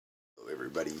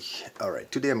everybody. Alright,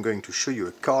 today I'm going to show you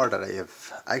a car that I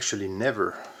have actually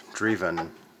never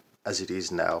driven as it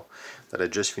is now, that I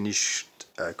just finished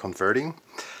converting.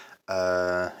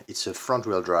 It's a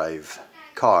front-wheel drive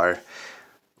car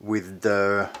with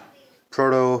the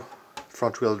proto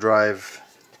front-wheel drive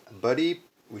body,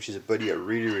 which is a body I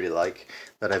really like,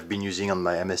 that I've been using on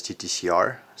my MST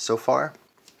TCR so far.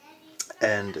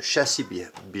 And the chassis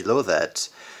below that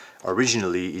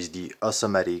originally is the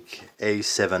Awesomatix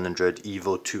A700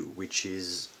 Evo II, which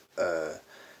is a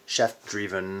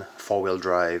shaft-driven four-wheel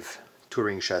drive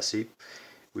touring chassis,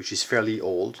 which is fairly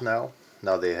old now.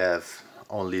 Now they have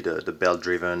only the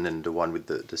belt-driven and the one with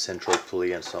the central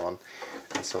pulley and so on.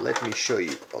 And so let me show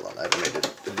you. Hold on, I've made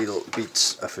a little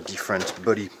bit of a different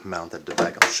body mount at the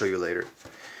back. I'll show you later.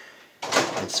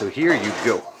 And so here you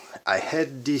go. I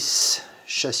had this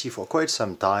chassis for quite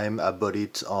some time. I bought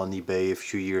it on eBay a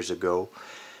few years ago,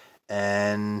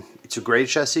 and it's a great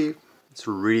chassis. It's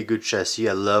a really good chassis.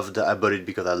 I bought it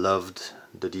because I loved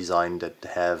the design that they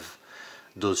have.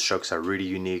 Those shocks are really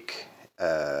unique.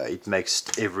 It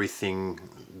makes everything,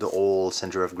 the whole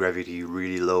center of gravity,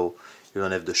 really low. You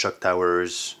don't have the shock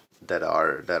towers that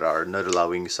are not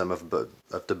allowing some of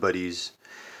the bodies,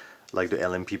 like the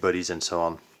LMP bodies and so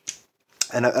on.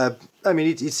 And I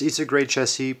mean, it's a great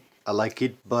chassis. I like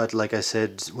it, but like I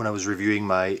said when I was reviewing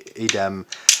my ADAM,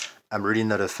 I'm really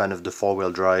not a fan of the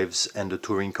four-wheel drives and the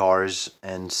touring cars,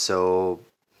 and so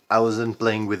I wasn't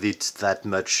playing with it that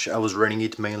much. I was running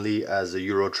it mainly as a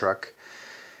Euro truck,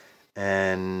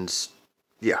 and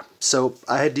yeah, so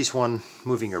I had this one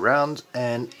moving around,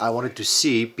 and I wanted to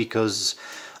see, because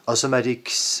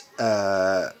Awesomatix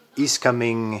is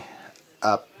coming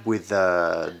up with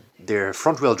their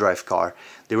front-wheel drive car.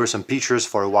 There were some pictures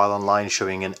for a while online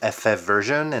showing an FF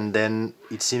version, and then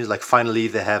it seems like finally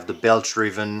they have the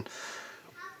belt-driven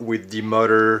with the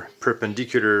motor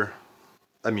perpendicular,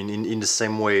 I mean in the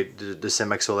same way, the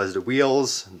same axle as the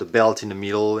wheels, the belt in the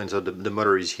middle, and so the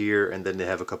motor is here, and then they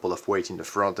have a couple of weights in the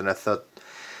front. And I thought,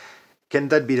 can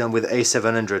that be done with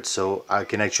A700, so I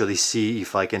can actually see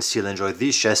if I can still enjoy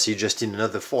this chassis just in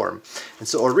another form. And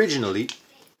so originally,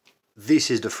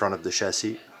 this is the front of the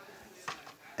chassis,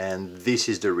 and this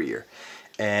is the rear.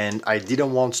 And I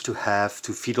didn't want to have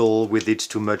to fiddle with it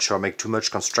too much or make too much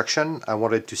construction. I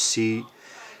wanted to see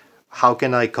how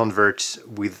can I convert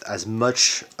with as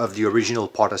much of the original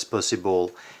part as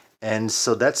possible. And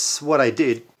so that's what I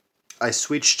did. I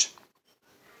switched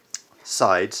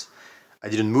sides. I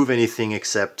didn't move anything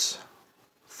except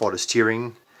for the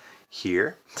steering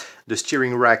here. The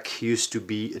steering rack used to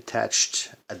be attached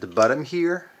at the bottom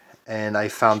here, and I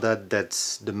found out that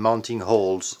the mounting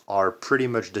holes are pretty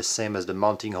much the same as the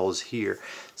mounting holes here.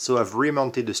 So I've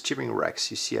remounted the steering racks.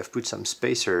 You see, I've put some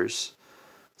spacers,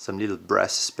 some little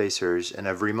brass spacers, and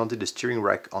I've remounted the steering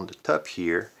rack on the top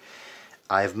here.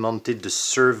 I've mounted the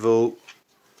servo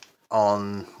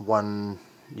on one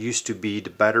used to be the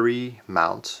battery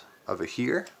mount over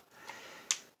here,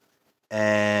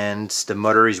 and the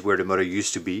motor is where the motor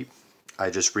used to be. I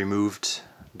just removed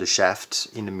the shaft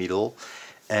in the middle,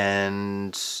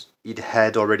 and it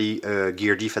had already a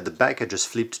gear diff at the back. I just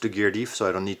flipped the gear diff, so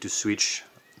I don't need to switch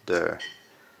the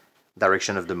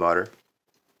direction of the motor.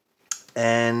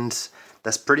 And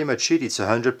that's pretty much it. It's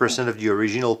 100% of the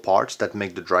original parts that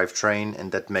make the drivetrain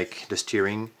and that make the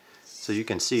steering. So you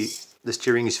can see the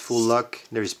steering is full lock.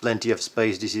 There is plenty of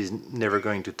space. This is never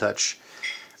going to touch.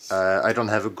 I don't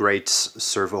have a great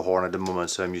servo horn at the moment,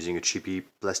 so I'm using a cheapy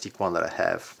plastic one that I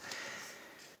have.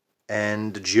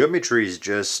 And the geometry is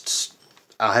just,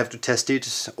 I have to test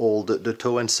it. All the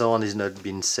toe and so on is not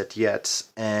been set yet.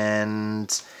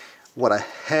 And what I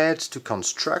had to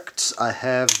construct, I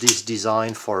have this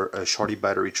design for a shorty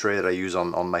battery tray that I use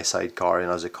on my sidecar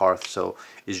and as a car. So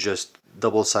it's just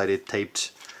double-sided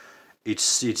taped. It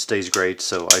stays great,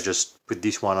 so I just put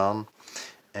this one on.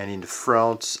 And in the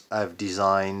front, I've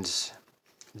designed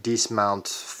this mount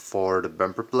for the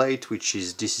bumper plate,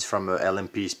 this is from a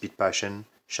LMP Speed Passion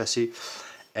chassis,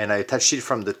 and I attached it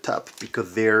from the top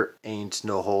because there ain't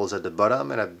no holes at the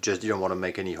bottom, and I just didn't want to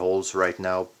make any holes right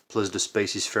now. Plus the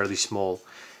space is fairly small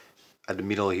at the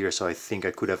middle here, so I think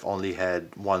I could have only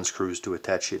had one screws to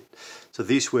attach it. So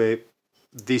this way,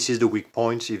 this is the weak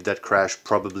point. If that crash,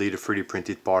 probably the 3D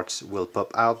printed parts will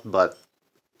pop out, but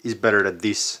it's better that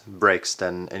this breaks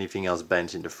than anything else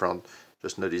bends in the front.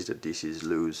 Just notice that this is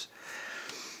loose.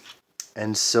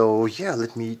 And so yeah,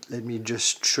 let me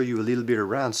just show you a little bit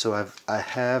around. So I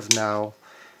have now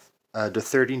the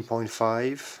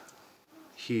 13.5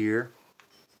 here.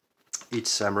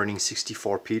 I'm running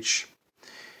 64 pitch.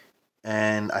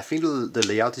 and I think the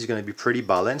layout is going to be pretty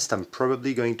balanced. I'm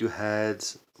probably going to add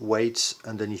weights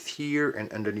underneath here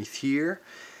and underneath here,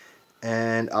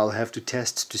 and I'll have to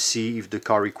test to see if the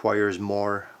car requires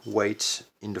more weight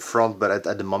in the front, but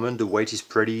at the moment the weight is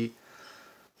pretty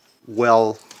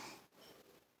well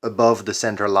above the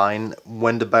center line.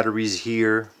 When the battery is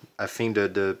here, I think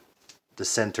that the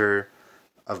center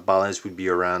of balance would be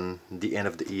around the end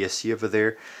of the ESC over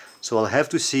there. So I'll have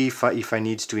to see if I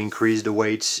need to increase the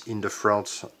weights in the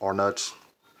front or not.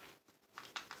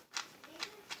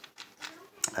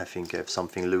 I think I have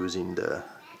something loose in the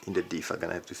diff. I'm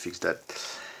gonna have to fix that.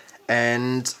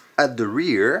 And at the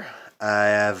rear, I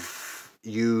have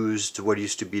used what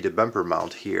used to be the bumper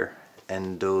mount here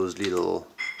and those little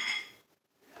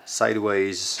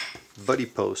sideways body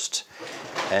posts.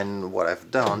 And what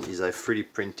I've done is I've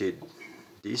 3D printed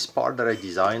this part that I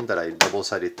designed, that I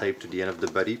double-sided taped to the end of the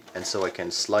body, and so I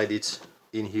can slide it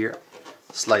in here,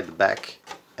 slide the back,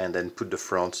 and then put the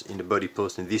front in the body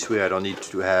post. And this way I don't need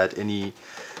to add any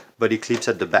body clips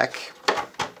at the back,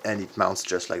 and it mounts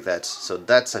just like that. So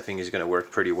that's, I think, is going to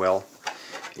work pretty well.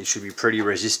 It should be pretty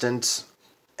resistant,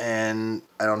 and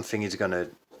I don't think it's going to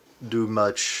do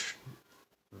much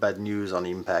bad news on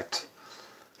impact.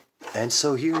 And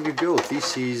so here you go.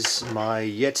 This is my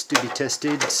yet to be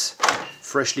tested,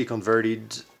 freshly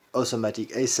converted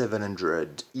Awesomatix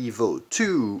A700 Evo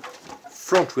II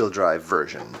front-wheel drive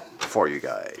version for you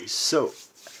guys. So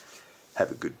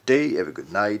have a good day, have a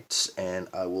good night, and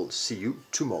I will see you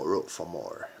tomorrow for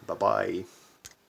more. Bye bye.